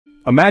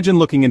Imagine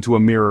looking into a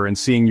mirror and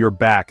seeing your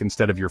back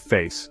instead of your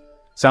face.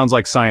 Sounds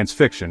like science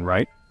fiction,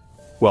 right?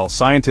 Well,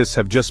 scientists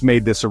have just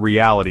made this a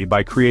reality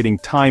by creating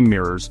time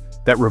mirrors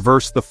that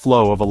reverse the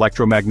flow of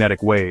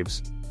electromagnetic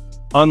waves.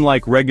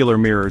 Unlike regular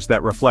mirrors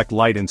that reflect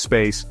light in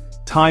space,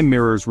 time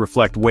mirrors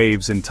reflect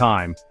waves in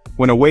time.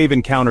 When a wave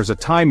encounters a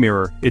time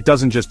mirror, it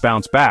doesn't just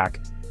bounce back,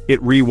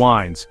 it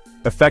rewinds,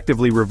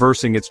 effectively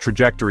reversing its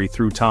trajectory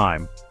through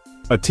time.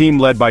 A team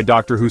led by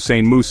Dr.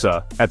 Hussein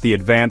Moussa at the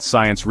Advanced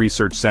Science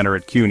Research Center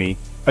at CUNY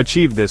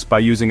achieved this by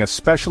using a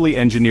specially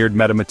engineered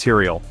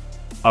metamaterial,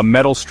 a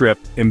metal strip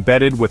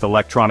embedded with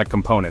electronic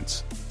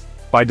components.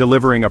 By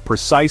delivering a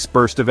precise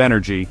burst of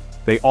energy,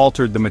 they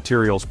altered the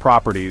material's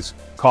properties,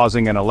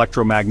 causing an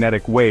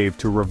electromagnetic wave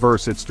to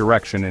reverse its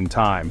direction in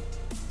time.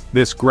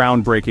 This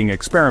groundbreaking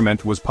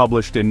experiment was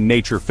published in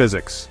Nature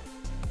Physics.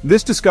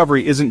 This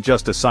discovery isn't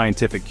just a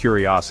scientific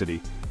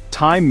curiosity.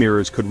 Time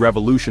mirrors could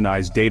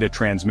revolutionize data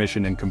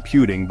transmission and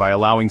computing by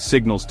allowing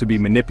signals to be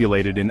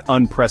manipulated in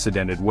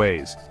unprecedented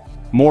ways.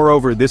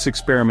 Moreover, this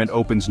experiment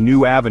opens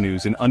new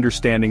avenues in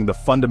understanding the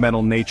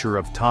fundamental nature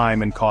of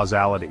time and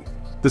causality.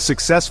 The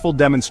successful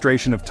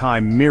demonstration of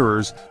time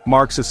mirrors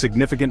marks a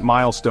significant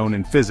milestone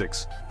in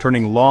physics,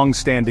 turning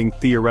long-standing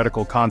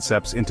theoretical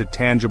concepts into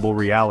tangible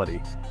reality.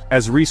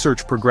 As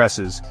research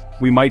progresses,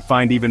 we might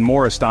find even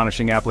more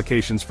astonishing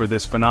applications for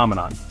this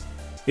phenomenon.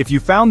 If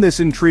you found this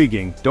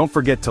intriguing, don't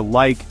forget to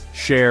like,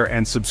 share,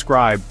 and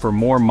subscribe for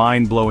more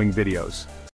mind-blowing videos.